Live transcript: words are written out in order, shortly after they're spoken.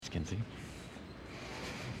Kinsey.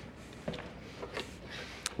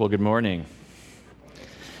 Well, good morning.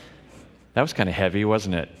 That was kind of heavy,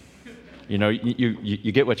 wasn't it? You know,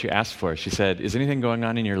 you get what you asked for. She said, is anything going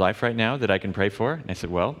on in your life right now that I can pray for? And I said,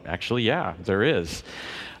 well, actually, yeah, there is.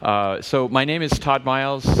 So my name is Todd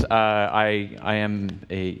Miles. I am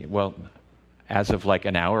as of like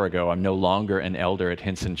an hour ago, I'm no longer an elder at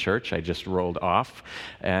Hinson Church. I just rolled off,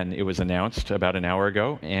 and it was announced about an hour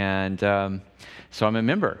ago. And so I'm a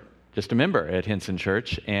member. Just a member at Hinson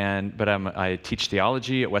Church, but I teach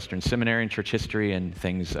theology at Western Seminary and church history and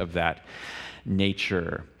things of that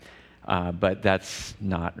nature. But that's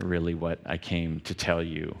not really what I came to tell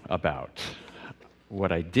you about.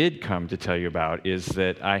 What I did come to tell you about is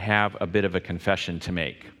that I have a bit of a confession to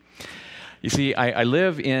make. You see, I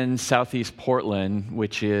live in southeast Portland,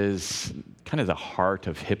 which is kind of the heart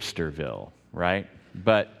of Hipsterville, right?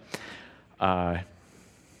 But I'm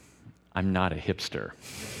not a hipster.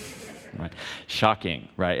 Right. Shocking,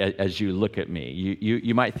 right? As you look at me,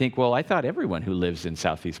 you might think, well, I thought everyone who lives in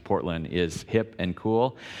Southeast Portland is hip and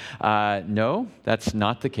cool. No, that's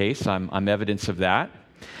not the case. I'm evidence of that.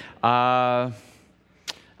 I'm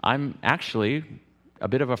actually a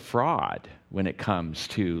bit of a fraud when it comes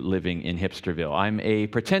to living in Hipsterville. I'm a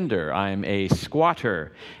pretender. I'm a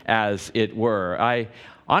squatter, as it were. I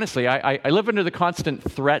live under the constant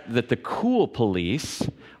threat that the cool police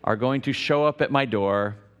are going to show up at my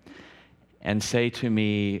door and say to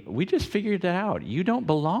me, we just figured it out. You don't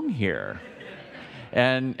belong here.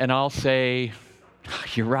 And I'll say,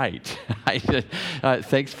 you're right.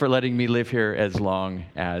 Thanks for letting me live here as long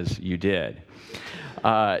as you did.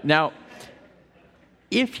 Now,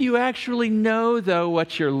 if you actually know, though,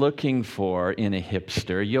 what you're looking for in a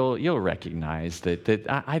hipster, you'll recognize that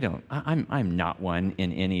I'm not one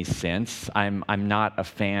in any sense. I'm not a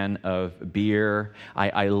fan of beer.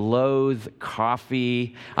 I loathe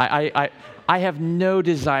coffee. I have no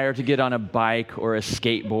desire to get on a bike or a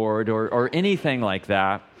skateboard or anything like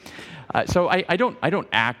that. So I don't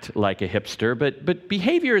act like a hipster, but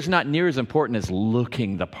behavior is not near as important as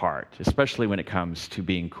looking the part, especially when it comes to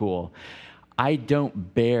being cool. I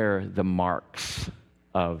don't bear the marks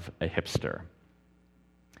of a hipster.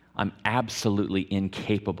 I'm absolutely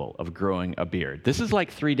incapable of growing a beard. This is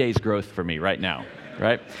like 3 days growth for me right now,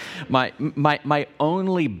 right? My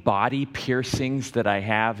only body piercings that I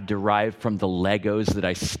have derive from the Legos that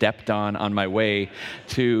I stepped on my way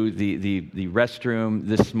to the restroom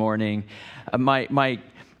this morning.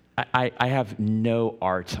 I have no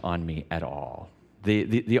art on me at all.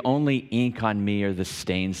 The only ink on me are the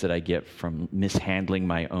stains that I get from mishandling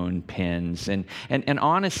my own pens. And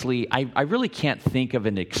honestly, I really can't think of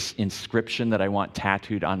an inscription that I want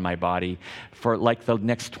tattooed on my body for like the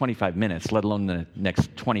next 25 minutes, let alone the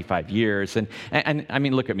next 25 years. And I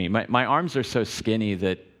mean, look at me. My arms are so skinny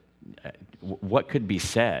that what could be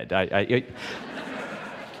said?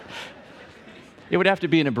 It would have to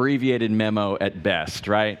be an abbreviated memo at best,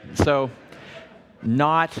 right? So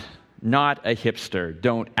not a hipster.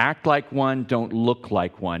 Don't act like one, don't look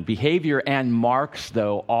like one. Behavior and marks,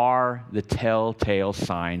 though, are the telltale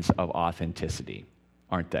signs of authenticity,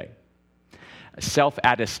 aren't they?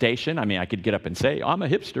 Self-attestation, I mean, I could get up and say, I'm a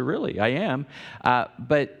hipster, really, I am.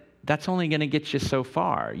 But that's only going to get you so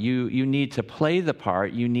far. You need to play the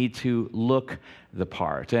part, you need to look the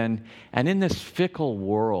part. And in this fickle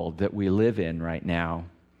world that we live in right now,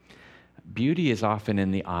 beauty is often in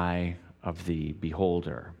the eye of the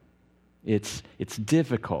beholder. It's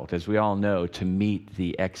difficult, as we all know, to meet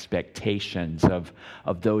the expectations of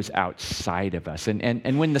those outside of us.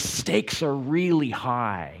 And when the stakes are really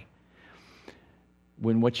high,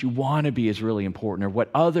 when what you want to be is really important, or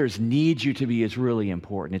what others need you to be is really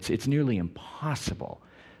important, it's nearly impossible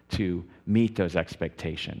to meet those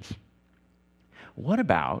expectations. What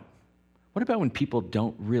about when people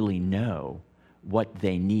don't really know what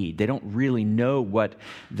they need? They don't really know what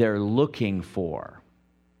they're looking for.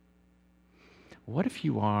 What if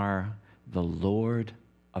you are the Lord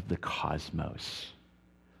of the cosmos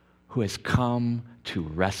who has come to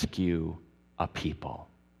rescue a people?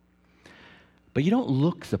 But you don't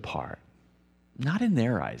look the part, not in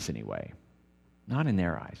their eyes anyway, not in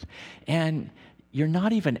their eyes. And you're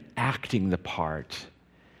not even acting the part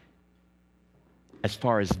as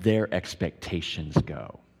far as their expectations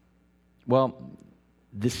go. Well,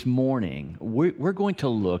 this morning, we're going to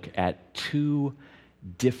look at two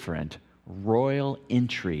different royal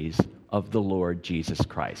entries of the Lord Jesus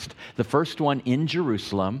Christ. The first one in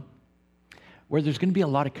Jerusalem, where there's going to be a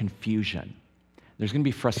lot of confusion. There's going to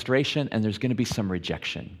be frustration, and there's going to be some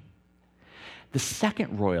rejection. The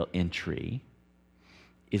second royal entry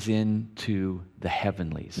is into the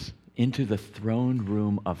heavenlies, into the throne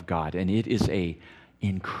room of God. And it is a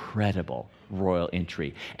incredible royal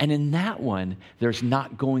entry. And in that one, there's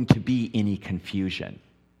not going to be any confusion.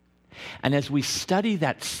 And as we study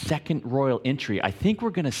that second royal entry, I think we're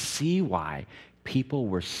going to see why people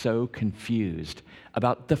were so confused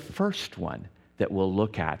about the first one that we'll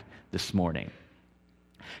look at this morning.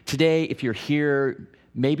 Today, if you're here,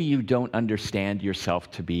 maybe you don't understand yourself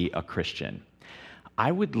to be a Christian.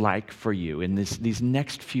 I would like for you in these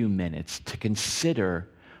next few minutes to consider,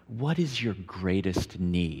 what is your greatest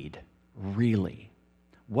need, really?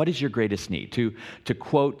 What is your greatest need? To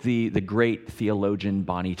quote the great theologian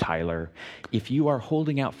Bonnie Tyler, if you are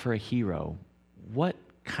holding out for a hero, what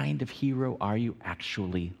kind of hero are you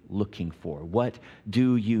actually looking for? What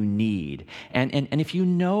do you need? And if you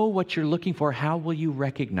know what you're looking for, how will you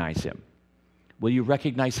recognize him? Will you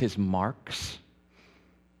recognize his marks?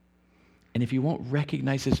 And if you won't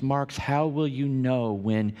recognize his marks, how will you know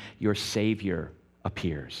when your Savior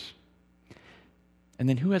appears? And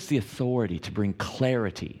then who has the authority to bring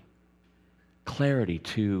clarity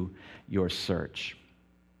to your search?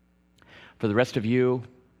 For the rest of you,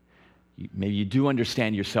 maybe you do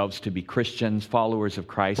understand yourselves to be Christians, followers of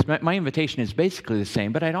Christ. My invitation is basically the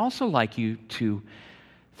same, but I'd also like you to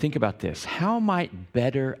think about this. How might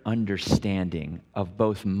better understanding of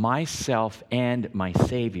both myself and my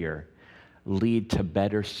Savior lead to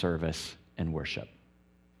better service and worship?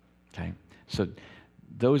 Okay? So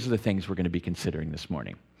those are the things we're going to be considering this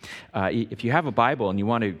morning. If you have a Bible and you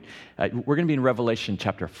want to, we're going to be in Revelation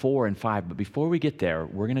chapter 4 and 5, but before we get there,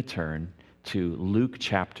 we're going to turn to Luke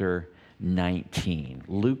chapter 19.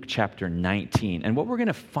 Luke chapter 19. And what we're going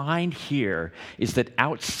to find here is that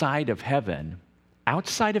outside of heaven,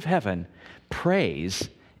 praise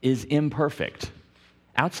is imperfect.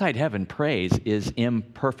 Outside heaven, praise is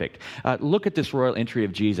imperfect. Look at this royal entry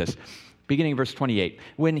of Jesus, beginning verse 28.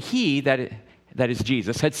 When he, that is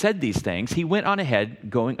Jesus, had said these things, he went on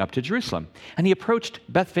ahead, going up to Jerusalem. And he approached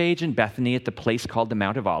Bethphage and Bethany at the place called the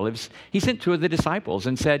Mount of Olives. He sent two of the disciples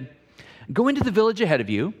and said, "Go into the village ahead of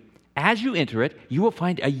you. As you enter it, you will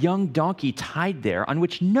find a young donkey tied there on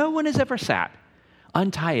which no one has ever sat.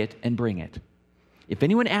 Untie it and bring it. If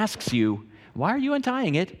anyone asks you, 'Why are you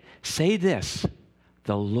untying it?' say this,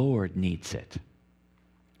 'The Lord needs it.'"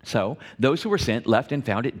 So those who were sent left and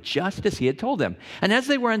found it just as he had told them. And as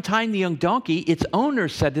they were untying the young donkey, its owner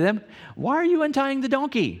said to them, "Why are you untying the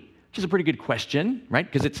donkey?" Which is a pretty good question, right?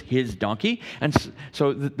 Because it's his donkey. And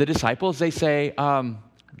so the disciples, they say, "The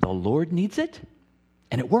Lord needs it?"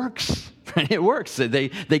 And it works. It works. They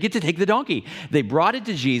get to take the donkey. They brought it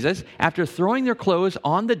to Jesus. After throwing their clothes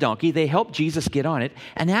on the donkey, they helped Jesus get on it.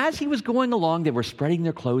 And as he was going along, they were spreading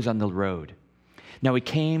their clothes on the road. Now he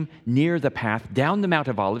came near the path down the Mount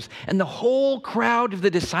of Olives, and the whole crowd of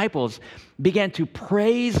the disciples began to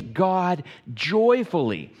praise God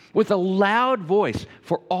joyfully with a loud voice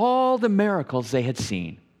for all the miracles they had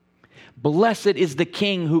seen. "Blessed is the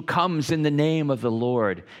King who comes in the name of the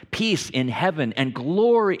Lord. Peace in heaven and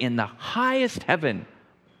glory in the highest heaven."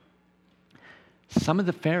 Some of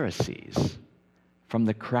the Pharisees from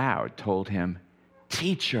the crowd told him,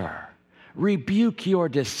 "Teacher, rebuke your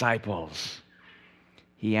disciples."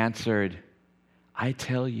 He answered, "I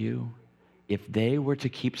tell you, if they were to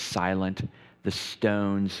keep silent, the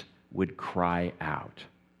stones would cry out."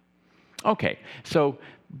 Okay, so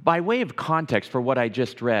by way of context for what I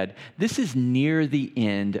just read, this is near the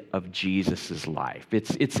end of Jesus' life.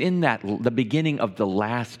 It's in the beginning of the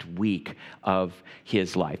last week of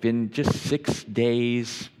his life. In just 6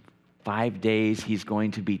 days, 5 days, he's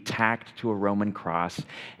going to be tacked to a Roman cross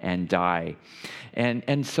and die.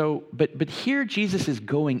 And so, but here Jesus is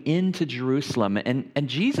going into Jerusalem, and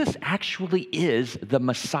Jesus actually is the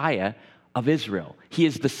Messiah of Israel. He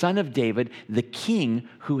is the son of David, the king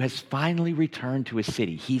who has finally returned to his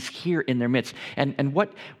city. He's here in their midst. And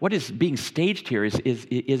what is being staged here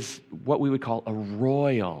is what we would call a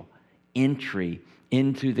royal entry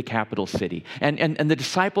into the capital city. And the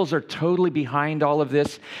disciples are totally behind all of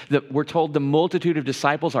this. We're told the multitude of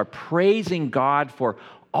disciples are praising God for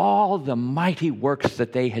all the mighty works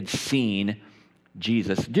that they had seen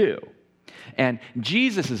Jesus do. And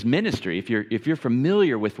Jesus' ministry, if you're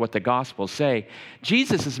familiar with what the Gospels say,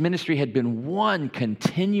 Jesus' ministry had been one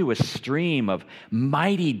continuous stream of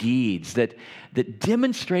mighty deeds that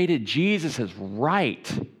demonstrated Jesus'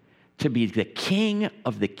 right to be the king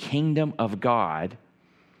of the kingdom of God,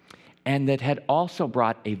 and that had also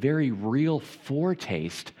brought a very real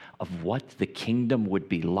foretaste of what the kingdom would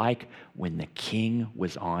be like when the king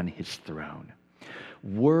was on his throne.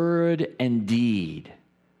 Word and deed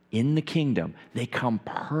in the kingdom, they come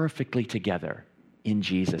perfectly together in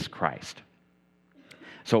Jesus Christ.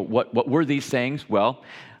 So what were these things? Well,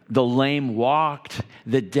 the lame walked,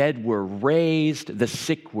 the dead were raised, the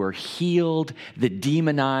sick were healed, the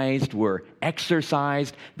demonized were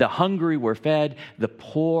exorcised, the hungry were fed, the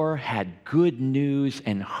poor had good news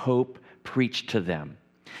and hope preached to them.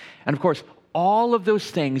 And of course, all of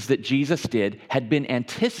those things that Jesus did had been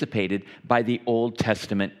anticipated by the Old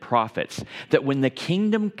Testament prophets, that when the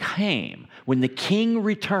kingdom came, when the king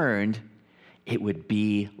returned, it would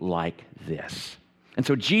be like this. And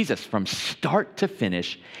so Jesus, from start to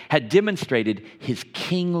finish, had demonstrated his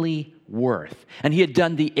kingly worth. And he had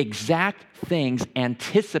done the exact things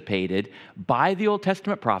anticipated by the Old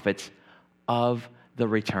Testament prophets of the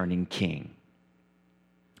returning king.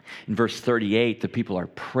 In verse 38, the people are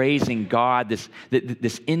praising God.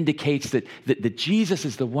 This indicates that Jesus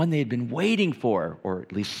is the one they had been waiting for, or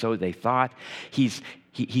at least so they thought. He's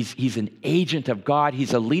an agent of God.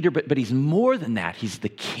 He's a leader, but he's more than that. He's the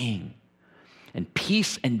king. And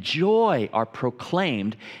peace and joy are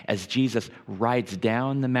proclaimed as Jesus rides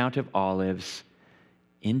down the Mount of Olives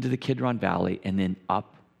into the Kidron Valley and then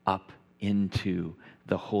up into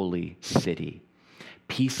the holy city.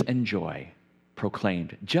 Peace and joy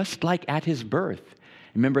proclaimed, just like at his birth.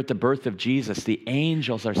 Remember, at the birth of Jesus, the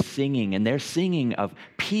angels are singing, and they're singing of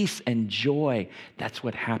peace and joy. That's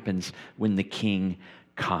what happens when the king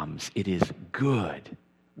comes. It is good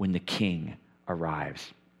when the king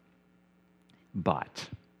arrives. But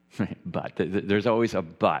there's always a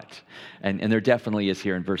but, and there definitely is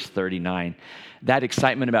here in verse 39. That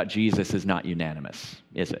excitement about Jesus is not unanimous,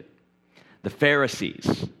 is it? The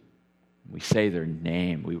Pharisees, we say their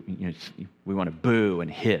name, we want to boo and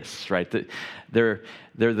hiss, right? They're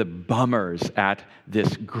the bummers at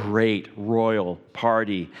this great royal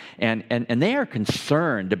party, and they are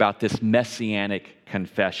concerned about this messianic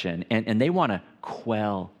confession, and they want to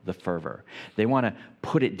quell the fervor. They want to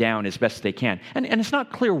put it down as best they can. And it's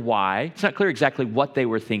not clear why. It's not clear exactly what they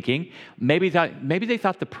were thinking. Maybe they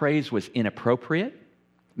thought the praise was inappropriate.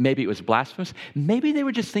 Maybe it was blasphemous. Maybe they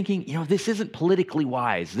were just thinking, this isn't politically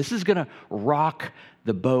wise. This is going to rock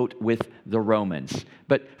the boat with the Romans.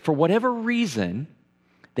 But for whatever reason,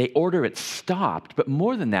 they order it stopped. But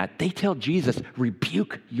more than that, they tell Jesus,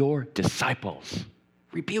 rebuke your disciples.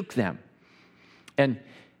 Rebuke them. And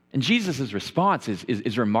Jesus' response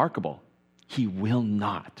is remarkable. He will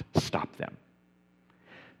not stop them.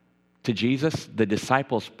 To Jesus, the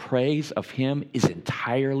disciples' praise of him is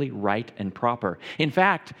entirely right and proper. In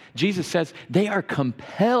fact, Jesus says they are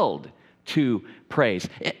compelled to praise.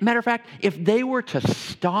 Matter of fact, if they were to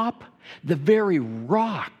stop, the very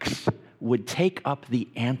rocks would take up the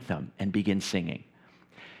anthem and begin singing.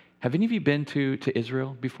 Have any of you been to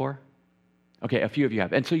Israel before? Okay, a few of you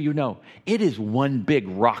have. And so it is one big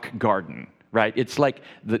rock garden, right? It's like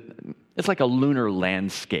a lunar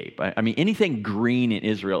landscape. I mean, anything green in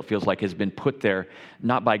Israel, it feels like, has been put there,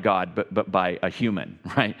 not by God, but by a human,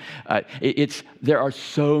 right? There are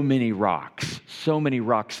so many rocks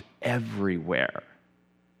everywhere,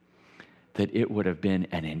 that it would have been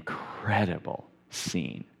an incredible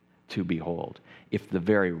scene to behold if the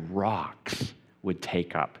very rocks would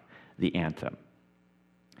take up the anthem.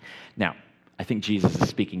 Now, I think Jesus is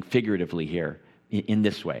speaking figuratively here in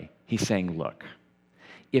this way. He's saying, look,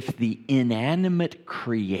 if the inanimate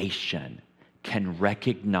creation can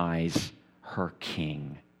recognize her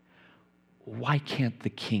king, why can't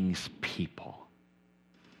the king's people?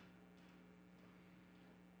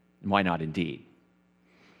 Why not indeed?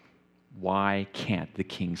 Why can't the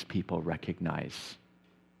king's people recognize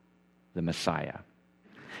the Messiah?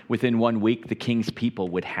 Within 1 week, the king's people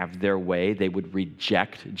would have their way. They would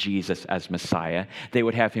reject Jesus as Messiah. They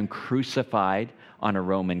would have him crucified on a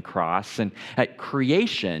Roman cross. And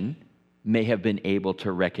creation may have been able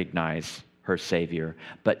to recognize her Savior,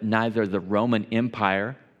 but neither the Roman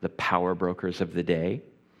Empire, the power brokers of the day,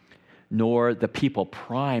 nor the people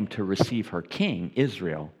primed to receive her king,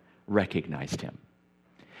 Israel, recognized him.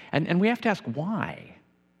 And we have to ask why.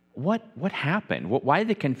 What happened? Why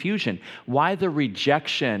the confusion? Why the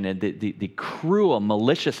rejection and the cruel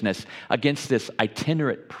maliciousness against this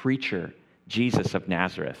itinerant preacher, Jesus of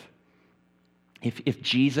Nazareth? If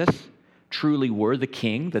Jesus truly were the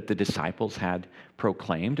king that the disciples had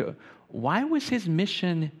proclaimed, why was his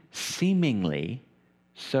mission seemingly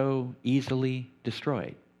so easily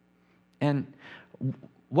destroyed? And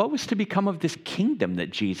what was to become of this kingdom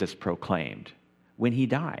that Jesus proclaimed when he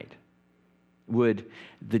died? Would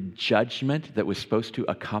the judgment that was supposed to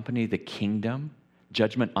accompany the kingdom,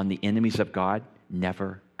 judgment on the enemies of God,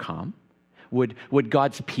 never come? Would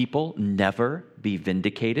God's people never be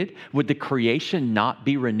vindicated? Would the creation not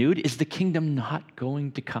be renewed? Is the kingdom not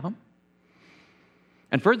going to come?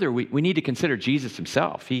 And further, we need to consider Jesus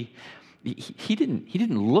himself. He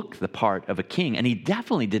didn't look the part of a king, and he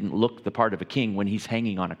definitely didn't look the part of a king when he's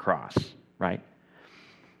hanging on a cross, right?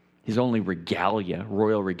 His only regalia,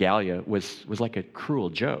 royal regalia, was like a cruel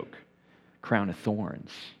joke, crown of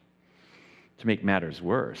thorns. To make matters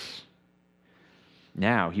worse,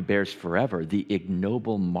 now he bears forever the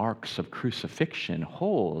ignoble marks of crucifixion,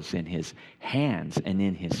 holes in his hands and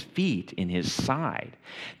in his feet, in his side.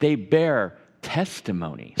 They bear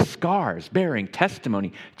testimony, scars bearing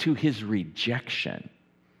testimony to his rejection.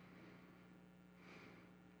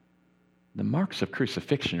 The marks of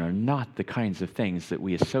crucifixion are not the kinds of things that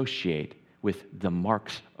we associate with the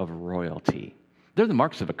marks of royalty. They're the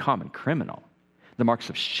marks of a common criminal, the marks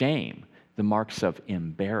of shame, the marks of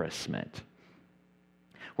embarrassment.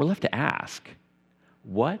 We're left to ask,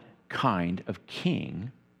 what kind of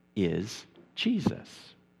king is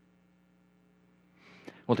Jesus?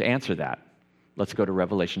 Well, to answer that, let's go to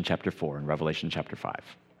Revelation chapter 4 and Revelation chapter 5.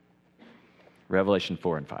 Revelation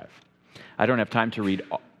 4 and 5. I don't have time to read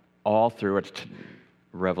all through it,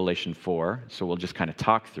 Revelation 4, so we'll just kind of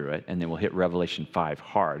talk through it, and then we'll hit Revelation 5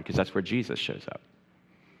 hard, because that's where Jesus shows up.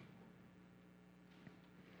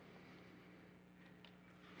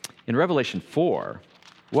 In Revelation 4,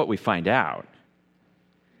 what we find out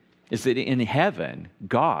is that in heaven,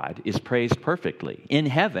 God is praised perfectly. In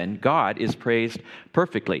heaven, God is praised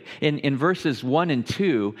perfectly. In verses 1 and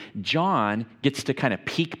 2, John gets to kind of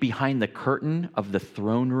peek behind the curtain of the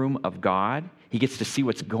throne room of God. He gets to see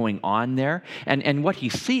what's going on there. And what he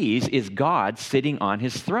sees is God sitting on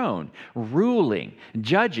his throne, ruling,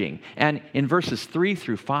 judging. And in verses 3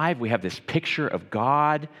 through 5, we have this picture of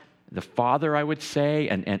God, the Father, I would say,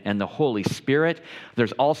 and the Holy Spirit.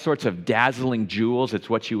 There's all sorts of dazzling jewels. It's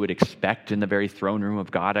what you would expect in the very throne room of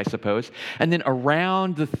God, I suppose. And then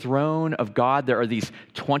around the throne of God, there are these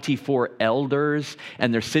 24 elders,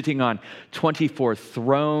 and they're sitting on 24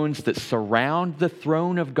 thrones that surround the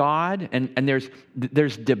throne of God. And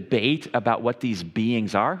there's debate about what these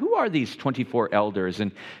beings are. Who are these 24 elders?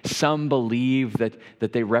 And some believe that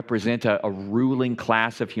they represent a ruling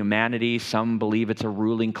class of humanity. Some believe it's a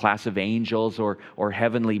ruling class of angels or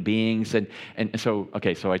heavenly beings. And so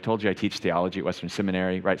I told you I teach theology at Western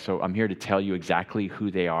Seminary, right? So I'm here to tell you exactly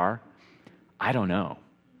who they are. I don't know.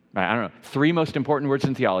 Right? I don't know. 3 most important words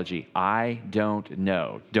in theology. I don't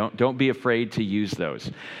know. Don't be afraid to use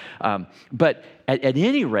those. But at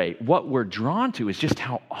any rate, what we're drawn to is just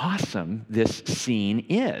how awesome this scene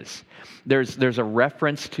is. There's a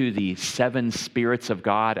reference to the 7 spirits of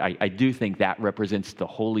God. I do think that represents the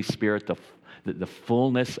Holy Spirit, the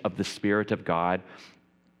fullness of the Spirit of God,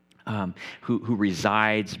 who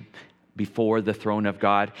resides before the throne of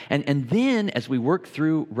God. And then as we work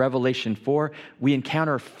through Revelation 4, we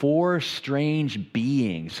encounter 4 strange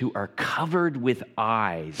beings who are covered with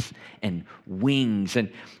eyes and wings.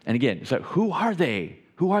 And again, so who are they?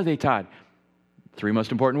 Who are they, Todd? 3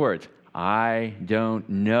 most important words. I don't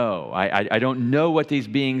know. I don't know what these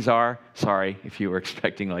beings are. Sorry if you were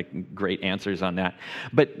expecting like great answers on that.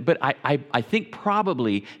 But I think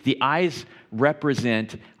probably the eyes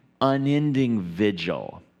represent unending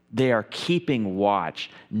vigil. They are keeping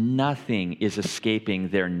watch. Nothing is escaping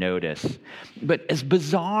their notice. But as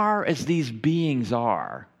bizarre as these beings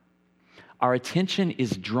are, our attention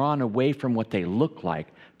is drawn away from what they look like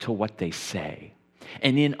to what they say.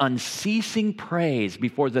 And in unceasing praise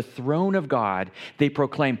before the throne of God, they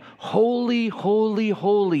proclaim, "Holy, holy,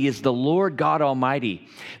 holy is the Lord God Almighty."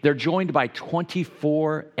 They're joined by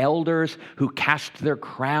 24 elders who cast their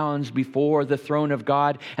crowns before the throne of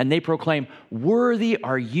God, and they proclaim, "Worthy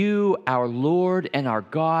are you, our Lord and our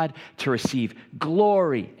God, to receive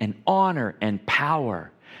glory and honor and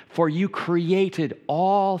power. For you created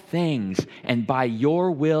all things, and by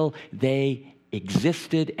your will they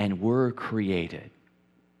existed and were created."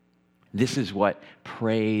 This is what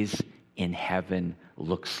praise in heaven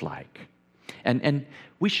looks like. And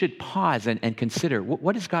we should pause and consider,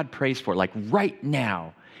 what is God praised for? Like right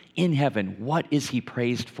now in heaven, what is he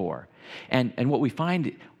praised for? And what we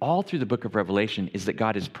find all through the book of Revelation is that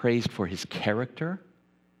God is praised for his character,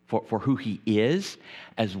 for who he is,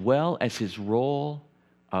 as well as his role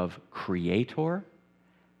of creator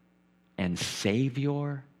and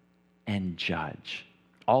savior and judge.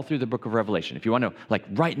 All through the book of Revelation. If you want to know, like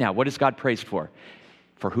right now, what is God praised for?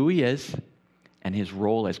 For who he is and his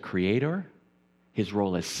role as creator, his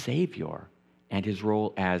role as savior, and his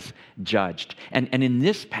role as judged. And in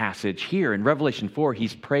this passage here in Revelation 4,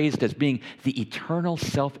 he's praised as being the eternal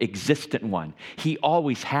self-existent one. He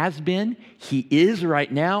always has been, he is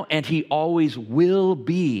right now, and he always will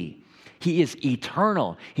be. He is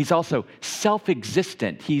eternal. He's also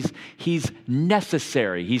self-existent. He's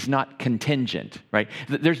necessary. He's not contingent, right?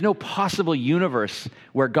 There's no possible universe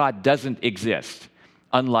where God doesn't exist,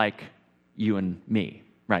 unlike you and me,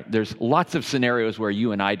 right? There's lots of scenarios where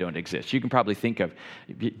you and I don't exist. You can probably think of,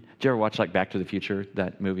 did you ever watch like Back to the Future,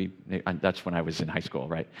 that movie? That's when I was in high school,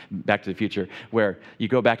 right? Back to the Future, where you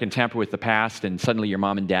go back and tamper with the past and suddenly your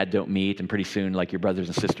mom and dad don't meet and pretty soon like your brothers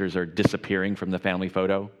and sisters are disappearing from the family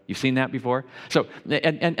photo. You've seen that before? So,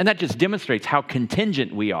 and that just demonstrates how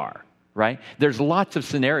contingent we are, right? There's lots of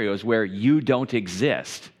scenarios where you don't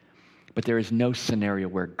exist, but there is no scenario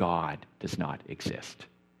where God does not exist.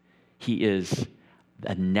 He is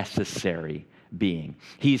a necessary being.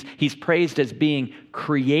 He's praised as being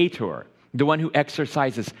creator, the one who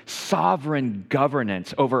exercises sovereign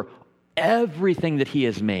governance over everything that he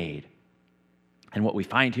has made. And what we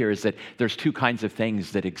find here is that there's two kinds of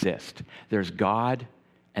things that exist. There's God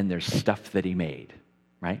and there's stuff that he made,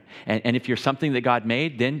 right? And if you're something that God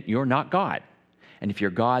made, then you're not God. And if you're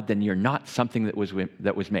God, then you're not something that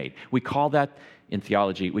was made. We call that, in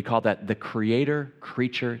theology, we call that the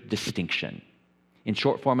creator-creature distinction. In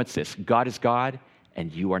short form, it's this: God is God,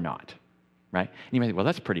 and you are not, right? And you may think, well,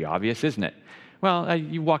 that's pretty obvious, isn't it? Well,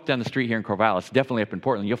 you walk down the street here in Corvallis, definitely up in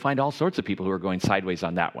Portland, you'll find all sorts of people who are going sideways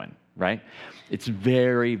on that one, right? It's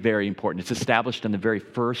very, very important. It's established in the very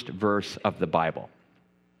first verse of the Bible.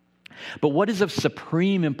 But what is of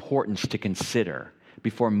supreme importance to consider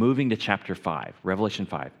before moving to chapter 5, Revelation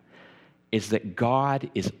 5, is that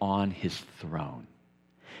God is on his throne.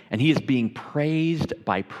 And he is being praised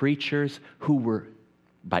by preachers who were,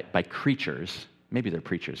 by creatures, maybe they're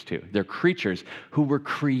preachers too, they're creatures who were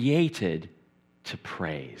created to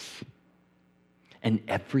praise. And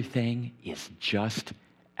everything is just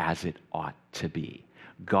as it ought to be.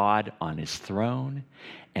 God on his throne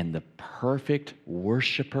and the perfect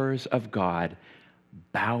worshipers of God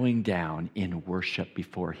bowing down in worship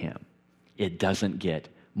before him. It doesn't get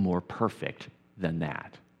more perfect than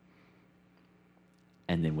that.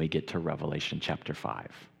 And then we get to Revelation chapter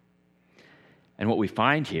 5. And what we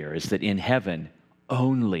find here is that in heaven,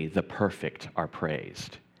 only the perfect are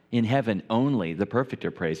praised. In heaven, only the perfect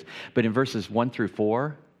are praised. But in verses 1 through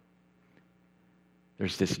 4,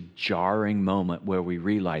 there's this jarring moment where we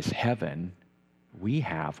realize, heaven, we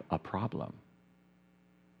have a problem.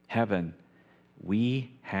 Heaven,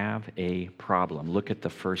 we have a problem. Look at the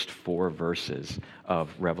first 4 verses of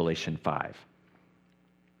Revelation 5.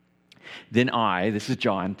 Then this is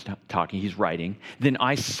John talking, he's writing, then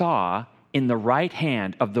I saw in the right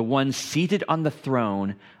hand of the one seated on the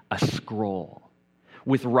throne a scroll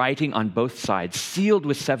with writing on both sides, sealed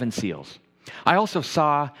with 7 seals. I also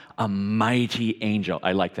saw a mighty angel.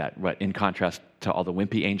 I like that, right? In contrast to all the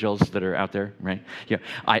wimpy angels that are out there, right? Yeah.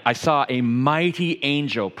 I saw a mighty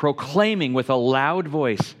angel proclaiming with a loud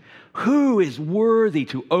voice, "Who is worthy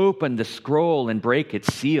to open the scroll and break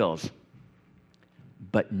its seals?"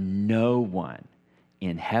 But no one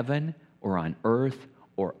in heaven or on earth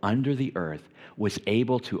or under the earth was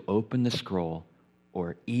able to open the scroll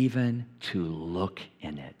or even to look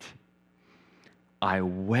in it. I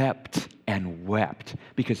wept and wept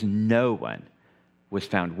because no one was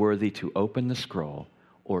found worthy to open the scroll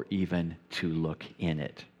or even to look in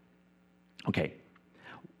it. Okay,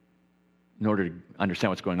 in order to understand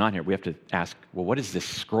what's going on here, we have to ask, well, what is this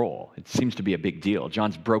scroll? It seems to be a big deal.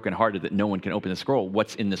 John's brokenhearted that no one can open the scroll.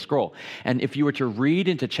 What's in the scroll? And if you were to read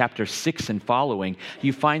into chapter 6 and following,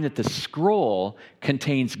 you find that the scroll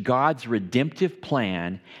contains God's redemptive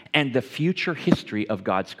plan and the future history of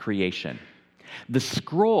God's creation. The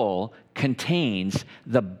scroll contains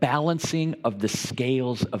the balancing of the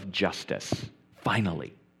scales of justice,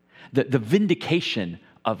 finally. The vindication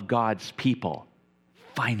of God's people,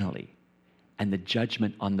 finally. And the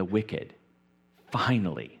judgment on the wicked,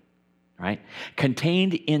 finally. Right?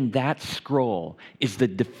 Contained in that scroll is the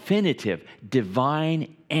definitive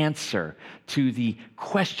divine answer to the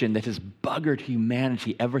question that has buggered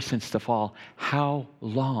humanity ever since the fall. How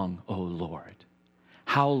long, O Lord?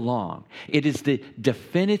 How long? It is the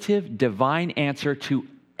definitive divine answer to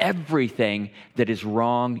everything that is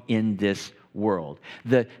wrong in this world.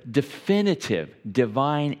 The definitive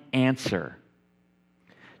divine answer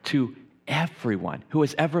to everyone who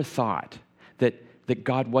has ever thought that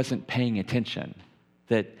God wasn't paying attention,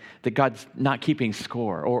 that God's not keeping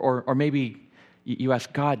score, or maybe you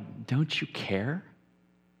ask God, don't you care?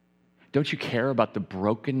 Don't you care about the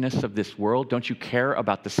brokenness of this world? Don't you care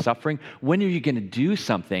about the suffering? When are you going to do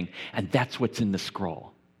something? And that's what's in the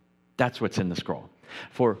scroll. That's what's in the scroll.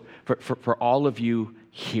 For all of you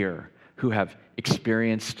here who have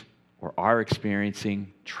experienced or are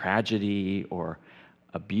experiencing tragedy or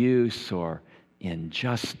abuse or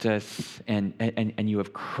injustice, and you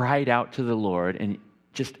have cried out to the Lord and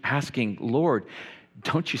just asking, Lord,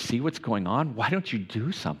 don't you see what's going on? Why don't you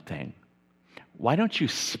do something? Why don't you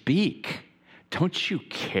speak? Don't you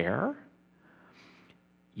care?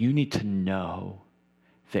 You need to know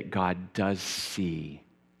that God does see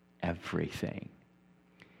everything.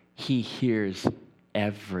 He hears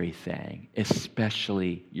everything,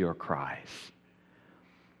 especially your cries.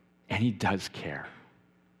 And he does care.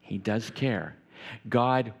 He does care.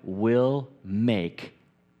 God will make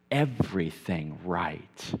everything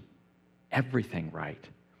right. Everything right.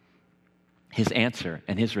 His answer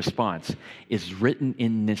and his response is written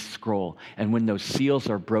in this scroll. And when those seals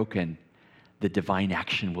are broken, the divine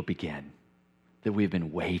action will begin that we've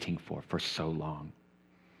been waiting for so long.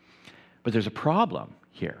 But there's a problem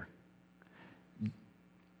here.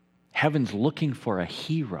 Heaven's looking for a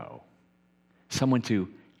hero, someone to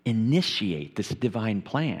initiate this divine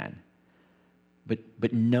plan.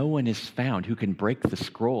 But no one is found who can break the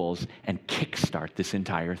scrolls and kickstart this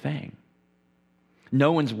entire thing.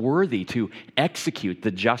 No one's worthy to execute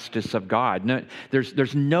the justice of God. No,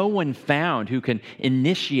 there's no one found who can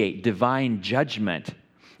initiate divine judgment.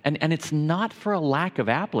 And it's not for a lack of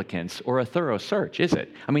applicants or a thorough search, is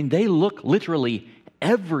it? I mean, they look literally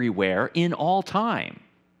everywhere in all time,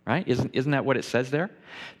 right? Isn't that what it says there?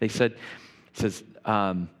 It says,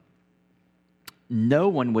 no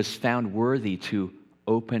one was found worthy to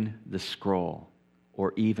open the scroll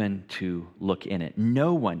or even to look in it.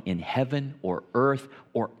 No one in heaven or earth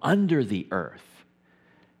or under the earth.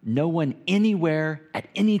 No one anywhere at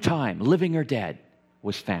any time, living or dead,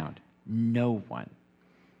 was found. No one.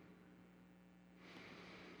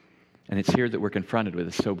 And it's here that we're confronted with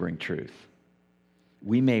a sobering truth.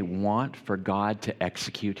 We may want for God to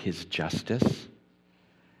execute his justice,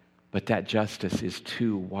 but that justice is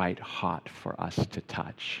too white hot for us to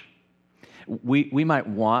touch. We might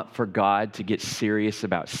want for God to get serious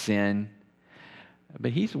about sin,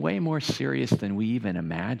 but he's way more serious than we even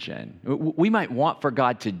imagine. We might want for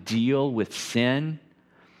God to deal with sin,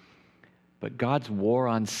 but God's war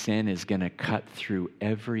on sin is going to cut through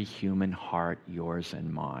every human heart, yours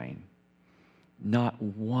and mine. Not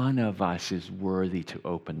one of us is worthy to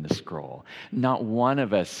open the scroll. Not one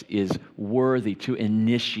of us is worthy to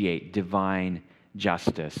initiate divine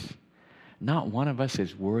justice. Not one of us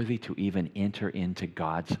is worthy to even enter into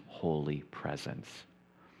God's holy presence.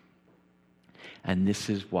 And this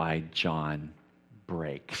is why John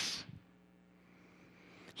breaks.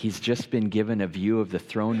 He's just been given a view of the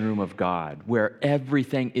throne room of God, where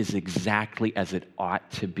everything is exactly as it ought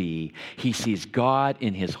to be. He sees God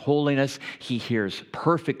in his holiness. He hears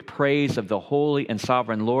perfect praise of the holy and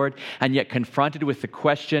sovereign Lord, and yet confronted with the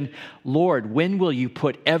question, Lord, when will you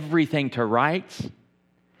put everything to rights?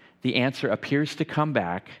 The answer appears to come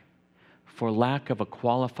back, for lack of a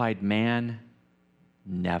qualified man,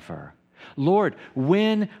 never. Lord,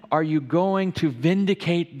 when are you going to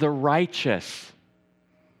vindicate the righteous?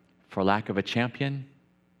 For lack of a champion,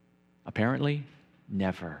 apparently,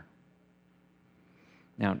 never.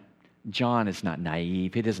 Now, John is not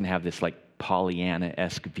naive. He doesn't have this like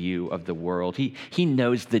Pollyanna-esque view of the world. He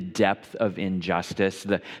knows the depth of injustice,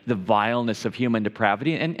 the vileness of human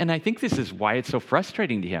depravity, and I think this is why it's so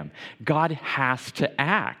frustrating to him. God has to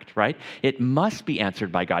act, right? It must be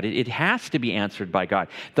answered by God. It has to be answered by God.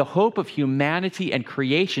 The hope of humanity and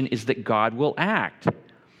creation is that God will act.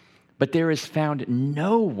 But there is found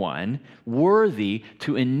no one worthy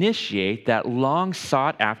to initiate that long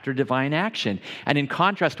sought after divine action. And in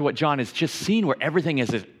contrast to what John has just seen, where everything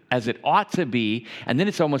is as it ought to be, and then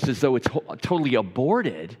it's almost as though it's totally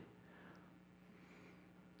aborted,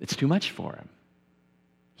 it's too much for him.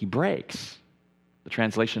 He breaks. The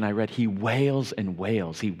translation I read, he wails and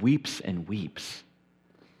wails. He weeps and weeps.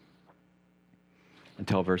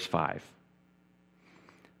 Until verse 5,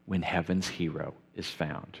 when heaven's hero is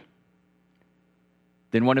found.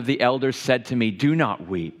 Then one of the elders said to me, do not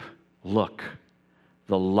weep. Look,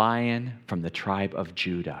 the Lion from the tribe of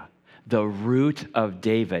Judah, the root of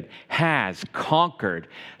David, has conquered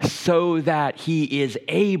so that he is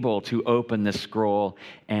able to open the scroll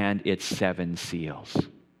and its 7 seals.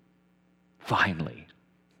 Finally,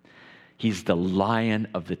 he's the Lion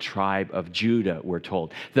of the tribe of Judah, we're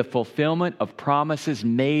told. The fulfillment of promises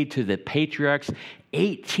made to the patriarchs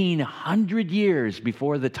 1,800 years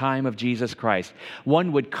before the time of Jesus Christ.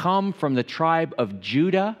 One would come from the tribe of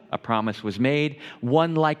Judah, a promise was made,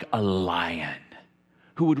 one like a lion,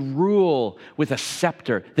 who would rule with a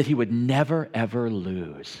scepter that he would never, ever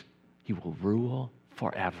lose. He will rule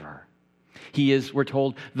forever. He is, we're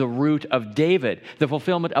told, the root of David, the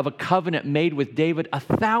fulfillment of a covenant made with David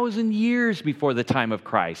 1,000 years before the time of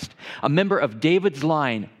Christ. A member of David's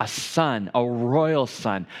line, a son, a royal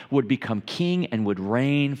son, would become king and would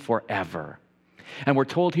reign forever. And we're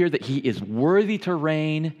told here that he is worthy to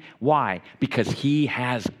reign. Why? Because he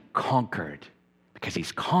has conquered. Because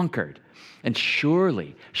he's conquered. And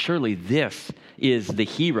surely this is the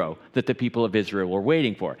hero that the people of Israel were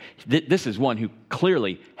waiting for. This is one who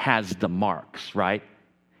clearly has the marks, right?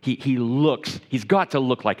 He's got to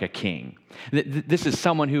look like a king. This is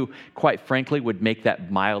someone who, quite frankly, would make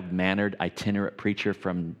that mild-mannered itinerant preacher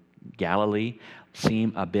from Galilee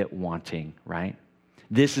seem a bit wanting, right?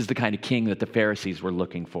 This is the kind of king that the Pharisees were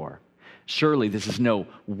looking for. Surely this is no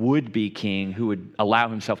would-be king who would allow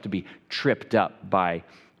himself to be tripped up by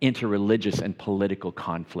interreligious and political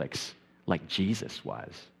conflicts like Jesus was.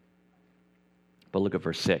 But look at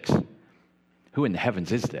verse 6. Who in the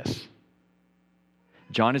heavens is this?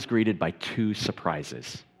 John is greeted by two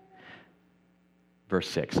surprises. Verse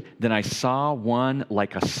 6. Then I saw one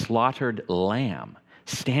like a slaughtered lamb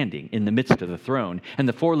standing in the midst of the throne, and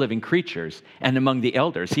the four living creatures, and among the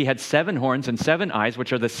elders. He had 7 horns and 7 eyes,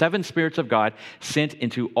 which are the 7 spirits of God sent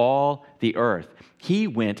into all the earth. He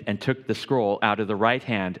went and took the scroll out of the right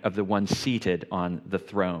hand of the one seated on the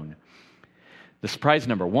throne. The surprise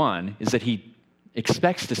number 1 is that he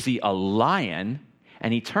expects to see a lion,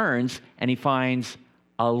 and he turns and he finds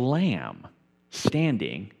a lamb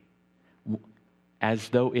standing as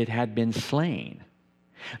though it had been slain.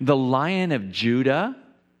 The Lion of Judah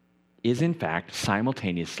is, in fact,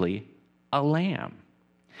 simultaneously a lamb.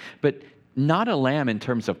 But not a lamb in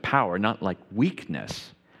terms of power, not like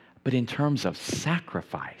weakness, but in terms of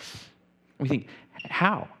sacrifice. We think,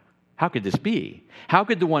 how? How could this be? How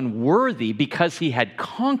could the one worthy, because he had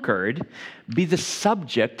conquered, be the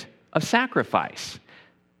subject of sacrifice?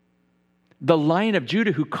 The Lion of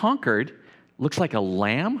Judah who conquered looks like a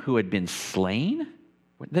lamb who had been slain?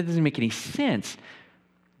 That doesn't make any sense.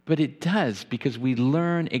 But it does, because we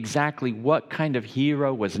learn exactly what kind of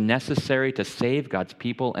hero was necessary to save God's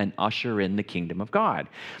people and usher in the kingdom of God.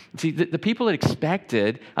 See, the people had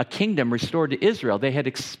expected a kingdom restored to Israel. They had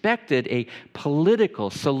expected a political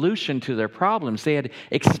solution to their problems. They had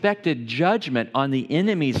expected judgment on the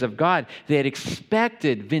enemies of God. They had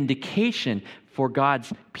expected vindication for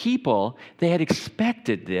God's people. They had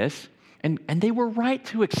expected this, and they were right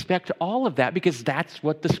to expect all of that, because that's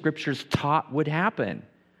what the scriptures taught would happen.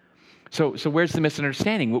 So where's the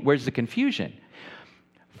misunderstanding? Where's the confusion?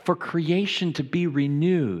 For creation to be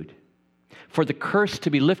renewed, for the curse to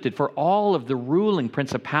be lifted, for all of the ruling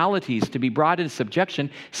principalities to be brought into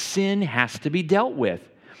subjection, sin has to be dealt with.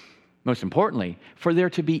 Most importantly, for there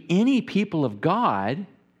to be any people of God,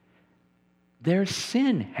 their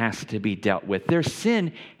sin has to be dealt with. Their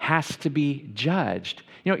sin has to be judged.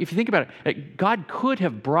 You know, if you think about it, God could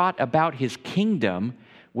have brought about his kingdom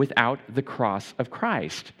without the cross of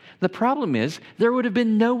Christ. The problem is, there would have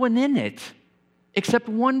been no one in it except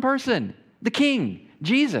one person, the King,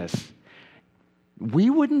 Jesus. We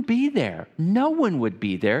wouldn't be there. No one would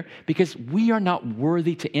be there, because we are not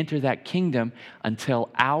worthy to enter that kingdom until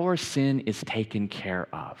our sin is taken care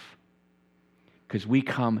of. Because we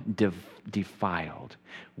come defiled.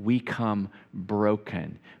 We come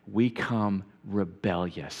broken. We come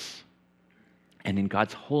rebellious. And in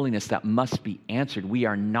God's holiness, that must be answered. We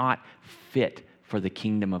are not fit for the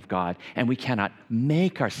kingdom of God, and we cannot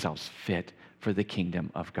make ourselves fit for the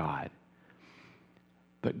kingdom of God.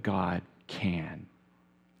 But God can,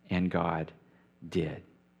 and God did.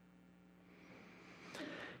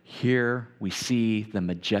 Here we see the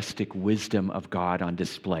majestic wisdom of God on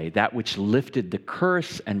display, that which lifted the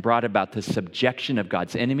curse and brought about the subjection of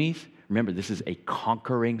God's enemies. Remember, this is a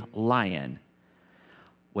conquering lion.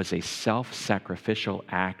 Was a self-sacrificial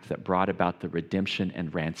act that brought about the redemption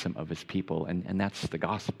and ransom of his people. And that's the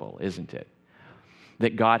gospel, isn't it?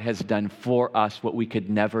 That God has done for us what we could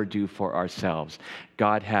never do for ourselves.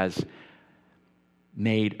 God has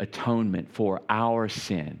made atonement for our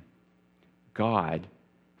sin. God,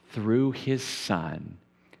 through his Son,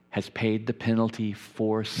 has paid the penalty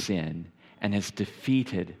for sin and has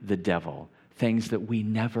defeated the devil, things that we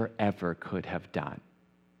never, ever could have done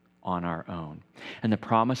on our own. And the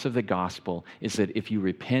promise of the gospel is that if you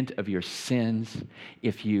repent of your sins,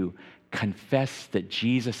 if you confess that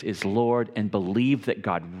Jesus is Lord and believe that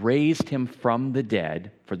God raised him from the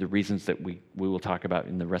dead, for the reasons that we will talk about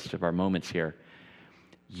in the rest of our moments here,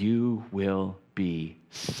 you will be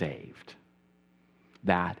saved.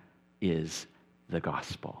 That is the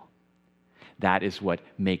gospel. That is what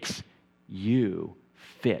makes you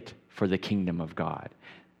fit for the kingdom of God.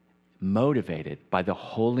 motivated by the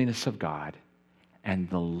holiness of God and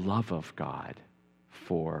the love of God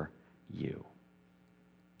for you.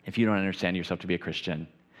 If you don't understand yourself to be a Christian,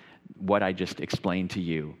 what I just explained to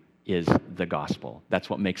you is the gospel. That's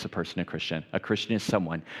what makes a person a Christian. A Christian is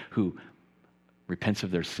someone who repents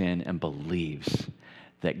of their sin and believes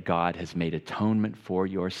that God has made atonement for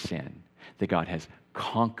your sin, that God has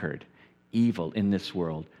conquered evil in this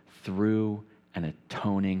world through an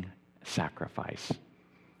atoning sacrifice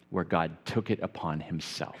where God took it upon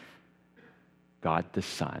himself. God the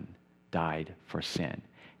Son died for sin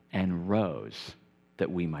and rose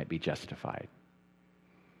that we might be justified.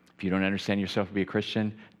 If you don't understand yourself to be a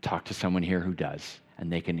Christian, talk to someone here who does,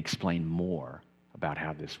 and they can explain more about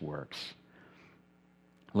how this works.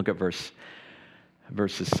 Look at verses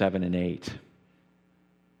 7 and 8.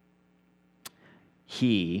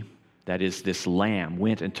 He, that is this Lamb,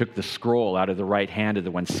 went and took the scroll out of the right hand of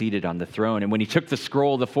the one seated on the throne. And when he took the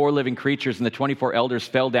scroll, the 4 living creatures and the 24 elders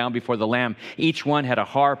fell down before the Lamb. Each one had a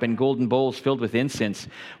harp and golden bowls filled with incense,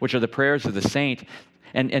 which are the prayers of the saint.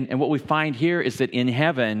 And what we find here is that in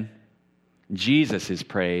heaven, Jesus is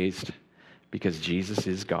praised because Jesus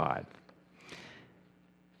is God.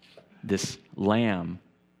 This Lamb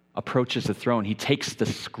approaches the throne. He takes the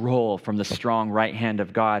scroll from the strong right hand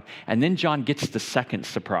of God. And then John gets the second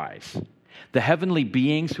surprise. The heavenly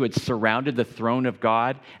beings who had surrounded the throne of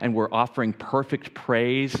God and were offering perfect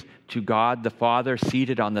praise to God the Father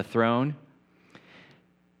seated on the throne,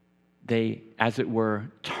 they, as it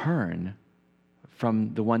were, turn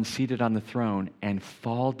from the one seated on the throne and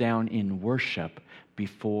fall down in worship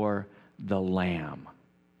before the Lamb.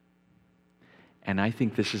 And I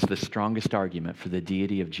think this is the strongest argument for the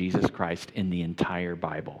deity of Jesus Christ in the entire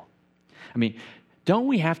Bible. I mean, don't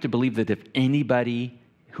we have to believe that if anybody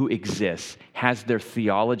who exists has their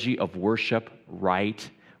theology of worship right,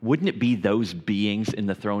 wouldn't it be those beings in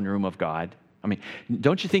the throne room of God? I mean,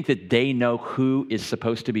 don't you think that they know who is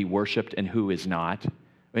supposed to be worshiped and who is not,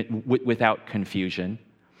 without confusion?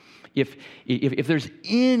 If there's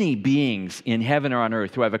any beings in heaven or on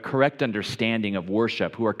earth who have a correct understanding of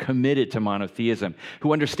worship, who are committed to monotheism,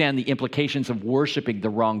 who understand the implications of worshiping the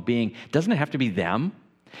wrong being, doesn't it have to be them?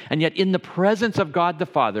 And yet in the presence of God the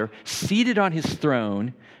Father, seated on his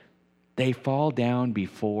throne, they fall down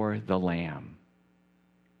before the Lamb.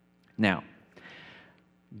 Now,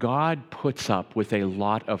 God puts up with a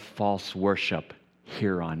lot of false worship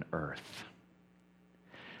here on earth.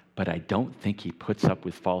 But I don't think he puts up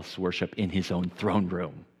with false worship in his own throne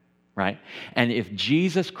room, right? And if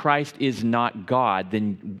Jesus Christ is not God,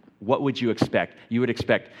 then what would you expect? You would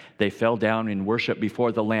expect they fell down in worship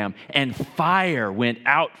before the Lamb, and fire went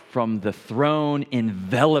out from the throne,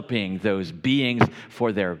 enveloping those beings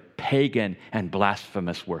for their pagan and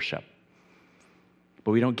blasphemous worship.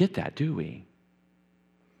 But we don't get that, do we?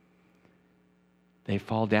 They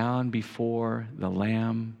fall down before the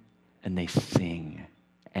Lamb, and they sing.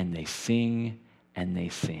 And they sing, and they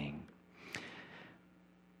sing.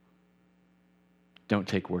 Don't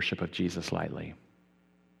take worship of Jesus lightly.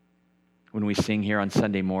 When we sing here on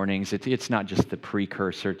Sunday mornings, it's not just the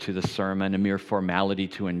precursor to the sermon, a mere formality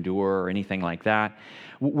to endure or anything like that.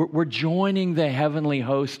 We're joining the heavenly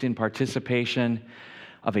host in participation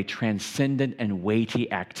of a transcendent and weighty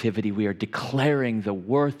activity. We are declaring the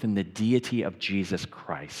worth and the deity of Jesus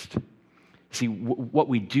Christ. See, what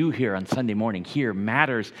we do here on Sunday morning here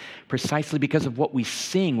matters precisely because of what we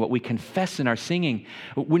sing, what we confess in our singing.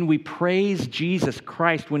 When we praise Jesus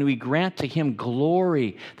Christ, when we grant to him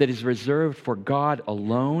glory that is reserved for God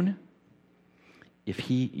alone,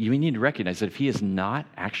 you need to recognize that if he is not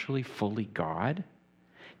actually fully God,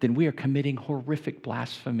 then we are committing horrific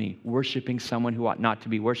blasphemy, worshiping someone who ought not to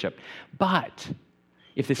be worshiped. But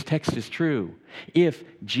if this text is true, if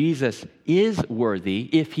Jesus is worthy,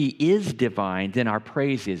 if he is divine, then our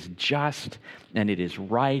praise is just, and it is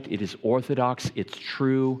right, it is orthodox, it's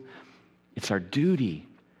true, it's our duty,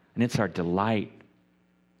 and it's our delight.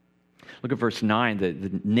 Look at verse 9,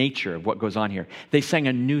 the nature of what goes on here. They sang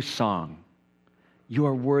a new song. You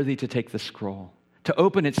are worthy to take the scroll, to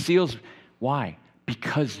open its seals. Why?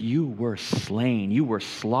 Because you were slain, you were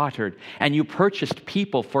slaughtered, and you purchased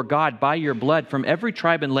people for God by your blood from every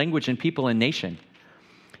tribe and language and people and nation.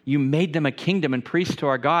 You made them a kingdom and priests to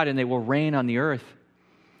our God, and they will reign on the earth.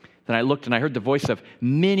 Then I looked and I heard the voice of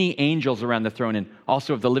many angels around the throne, and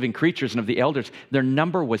also of the living creatures and of the elders. Their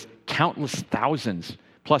number was countless thousands,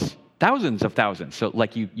 plus thousands of thousands. So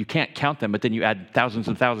like you can't count them, but then you add thousands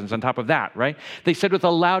and thousands on top of that, right? They said with a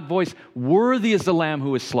loud voice, worthy is the Lamb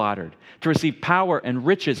who was slaughtered to receive power and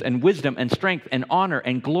riches and wisdom and strength and honor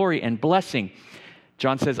and glory and blessing.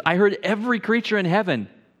 John says, I heard every creature in heaven,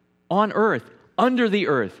 on earth, under the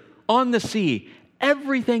earth, on the sea,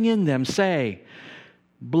 everything in them say,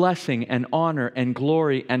 blessing and honor and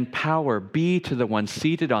glory and power be to the one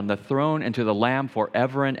seated on the throne and to the Lamb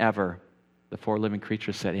forever and ever. The four living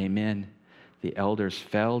creatures said, Amen. The elders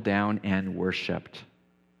fell down and worshiped.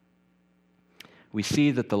 We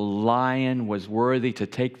see that the lion was worthy to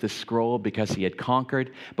take the scroll because he had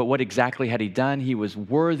conquered. But what exactly had he done? He was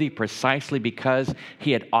worthy precisely because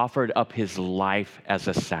he had offered up his life as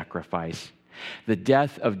a sacrifice. The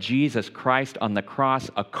death of Jesus Christ on the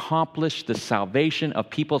cross accomplished the salvation of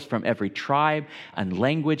peoples from every tribe and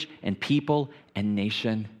language and people and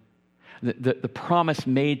nation. The promise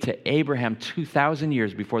made to Abraham 2,000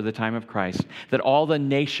 years before the time of Christ, that all the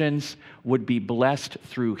nations would be blessed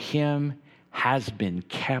through him, has been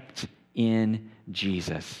kept in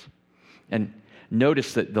Jesus. And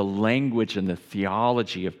notice that the language and the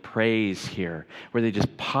theology of praise here, where they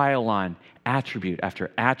just pile on attribute after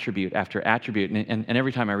attribute after attribute. And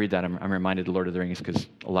every time I read that, I'm reminded of Lord of the Rings, because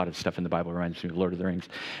a lot of stuff in the Bible reminds me of Lord of the Rings,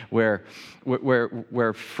 where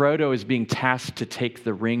Frodo is being tasked to take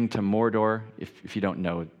the ring to Mordor. If you don't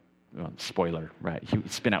know, well, spoiler, right?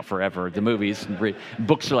 It's been out forever. The movies,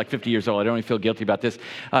 books are like 50 years old. I don't even feel guilty about this.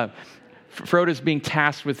 Frodo's being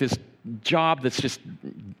tasked with this job that's just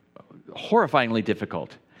horrifyingly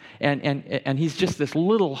difficult. And he's just this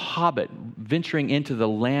little hobbit venturing into the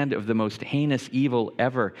land of the most heinous evil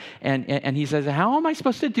ever. And he says, how am I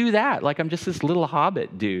supposed to do that? Like, I'm just this little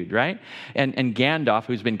hobbit dude, right? And Gandalf,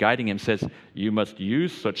 who's been guiding him, says, you must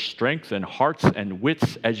use such strength and hearts and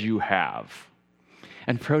wits as you have.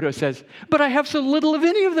 And Frodo says, but I have so little of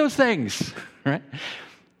any of those things, right?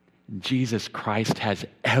 Jesus Christ has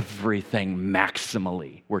everything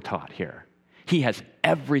maximally, we're taught here. He has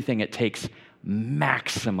everything it takes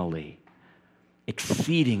maximally,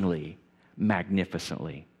 exceedingly,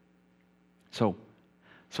 magnificently. So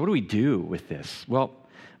what do we do with this? Well,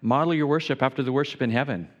 model your worship after the worship in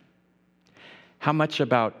heaven. How much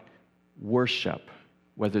about worship,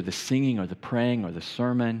 whether the singing or the praying or the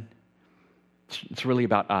sermon, it's really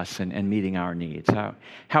about us and meeting our needs.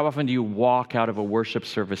 How often do you walk out of a worship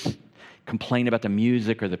service, complain about the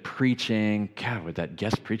music or the preaching? God, with that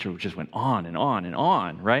guest preacher just went on and on and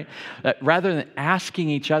on, right? Rather than asking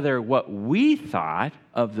each other what we thought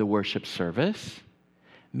of the worship service,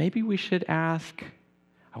 maybe we should ask,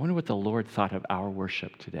 I wonder what the Lord thought of our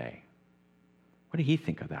worship today. What did he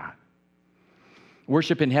think of that?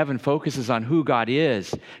 Worship in heaven focuses on who God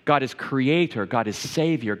is. God is creator, God is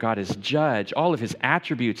savior, God is judge, all of his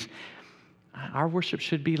attributes. Our worship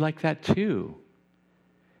should be like that too.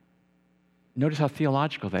 Notice how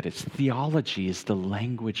theological that is. Theology is the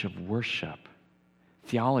language of worship.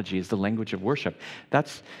 Theology is the language of worship.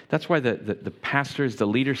 That's why the pastors, the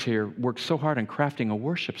leaders here work so hard on crafting a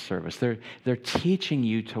worship service. They're teaching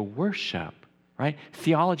you to worship, right?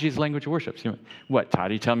 Theology is the language of worship. So, what, Todd,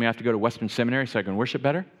 are you telling me I have to go to Western Seminary so I can worship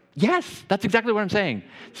better? Yes, that's exactly what I'm saying.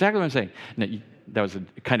 Exactly what I'm saying. No, that was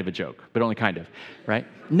kind of a joke, but only kind of, right?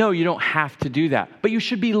 No, you don't have to do that. But you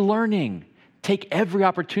should be learning. Take every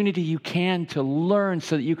opportunity you can to learn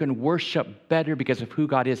so that you can worship better because of who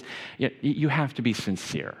God is. You have to be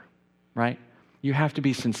sincere, right? You have to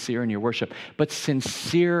be sincere in your worship. But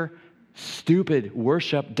sincere, stupid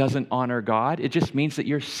worship doesn't honor God. It just means that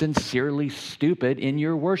you're sincerely stupid in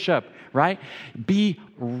your worship, right? Be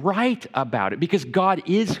right about it because God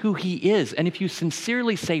is who he is. And if you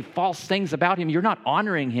sincerely say false things about him, you're not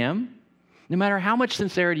honoring him. No matter how much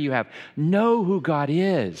sincerity you have, know who God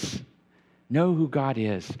is. Know who God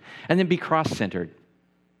is. And then be cross-centered.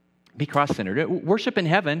 Be cross-centered. Worship in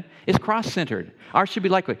heaven is cross-centered. Ours should be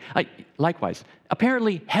likewise.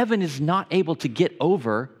 Apparently, heaven is not able to get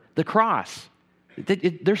over the cross.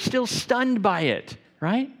 They're still stunned by it,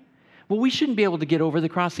 right? Well, we shouldn't be able to get over the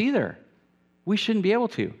cross either. We shouldn't be able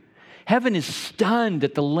to. Heaven is stunned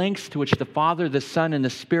at the lengths to which the Father, the Son, and the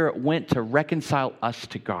Spirit went to reconcile us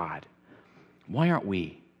to God. Why aren't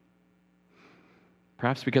we?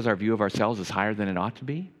 Perhaps because our view of ourselves is higher than it ought to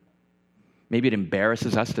be. Maybe it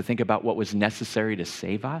embarrasses us to think about what was necessary to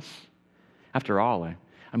save us. After all,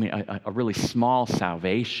 a really small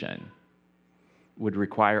salvation would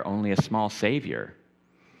require only a small Savior.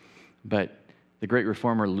 But the great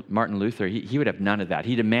reformer Martin Luther, he would have none of that.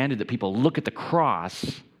 He demanded that people look at the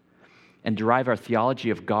cross and derive our theology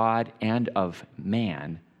of God and of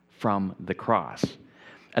man from the cross.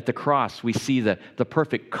 At the cross, we see the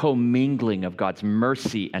perfect commingling of God's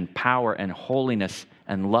mercy and power and holiness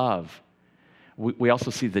and love. We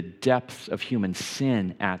also see the depths of human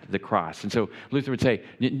sin at the cross. And so Luther would say,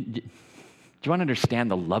 do you want to understand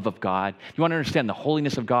the love of God? Do you want to understand the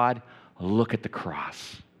holiness of God? Look at the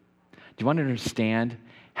cross. Do you want to understand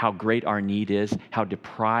how great our need is, how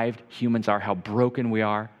deprived humans are, how broken we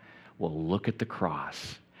are, well, look at the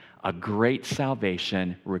cross. A great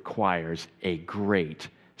salvation requires a great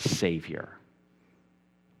Savior.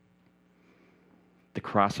 The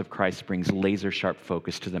cross of Christ brings laser-sharp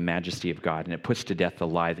focus to the majesty of God, and it puts to death the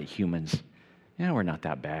lie that humans, we're not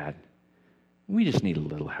that bad. We just need a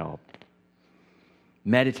little help.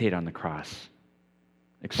 Meditate on the cross.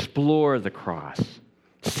 Explore the cross.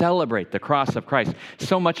 Celebrate the cross of Christ.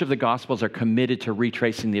 So much of the Gospels are committed to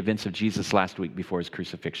retracing the events of Jesus last week before his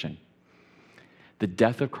crucifixion. The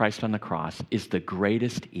death of Christ on the cross is the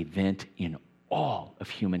greatest event in all of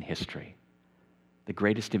human history. The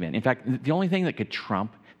greatest event. In fact, the only thing that could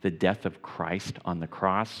trump the death of Christ on the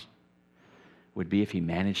cross would be if he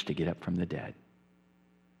managed to get up from the dead.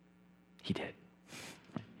 He did.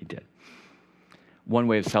 He did. One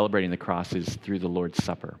way of celebrating the cross is through the Lord's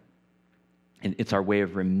Supper. And it's our way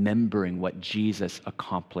of remembering what Jesus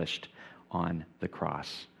accomplished on the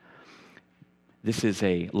cross. This is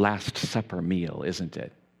a Last Supper meal, isn't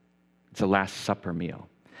it? It's a Last Supper meal.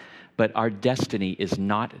 But our destiny is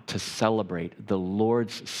not to celebrate the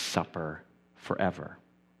Lord's Supper forever.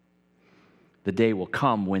 The day will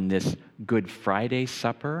come when this Good Friday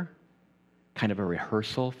supper, kind of a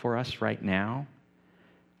rehearsal for us right now,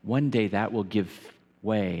 one day that will give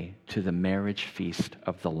way to the marriage feast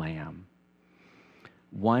of the Lamb.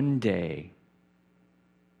 One day,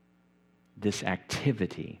 this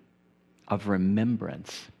activity of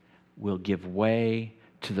remembrance will give way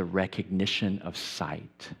to the recognition of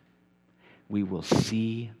sight. We will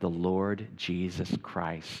see the Lord Jesus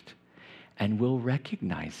Christ, and we'll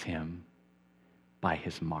recognize him by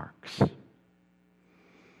his marks.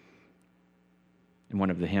 In one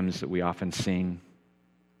of the hymns that we often sing,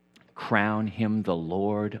 crown him the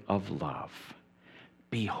Lord of love.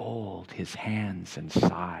 Behold his hands and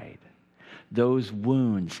side, those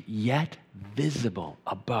wounds yet visible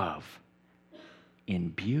above, in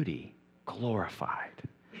beauty glorified.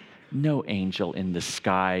 No angel in the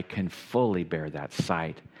sky can fully bear that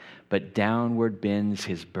sight, but downward bends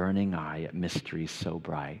his burning eye at mysteries so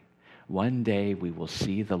bright. One day we will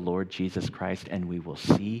see the Lord Jesus Christ, and we will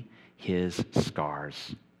see his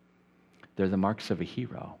scars. They're the marks of a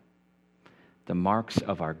hero, the marks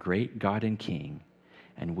of our great God and King,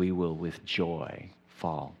 and we will with joy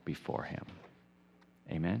fall before him.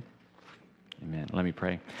 Amen? Amen. Let me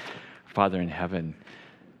pray. Father in heaven,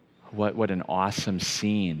 what an awesome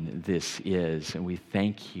scene this is, and we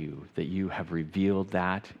thank you that you have revealed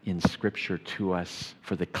that in Scripture to us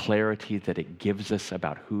for the clarity that it gives us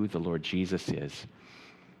about who the Lord Jesus is.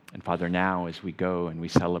 And Father, now as we go and we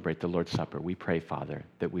celebrate the Lord's Supper, we pray, Father,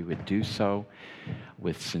 that we would do so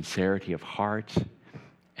with sincerity of heart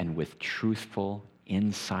and with truthful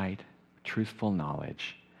insight, truthful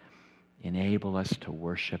knowledge. Enable us to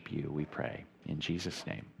worship you, we pray. In Jesus'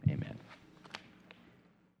 name, amen.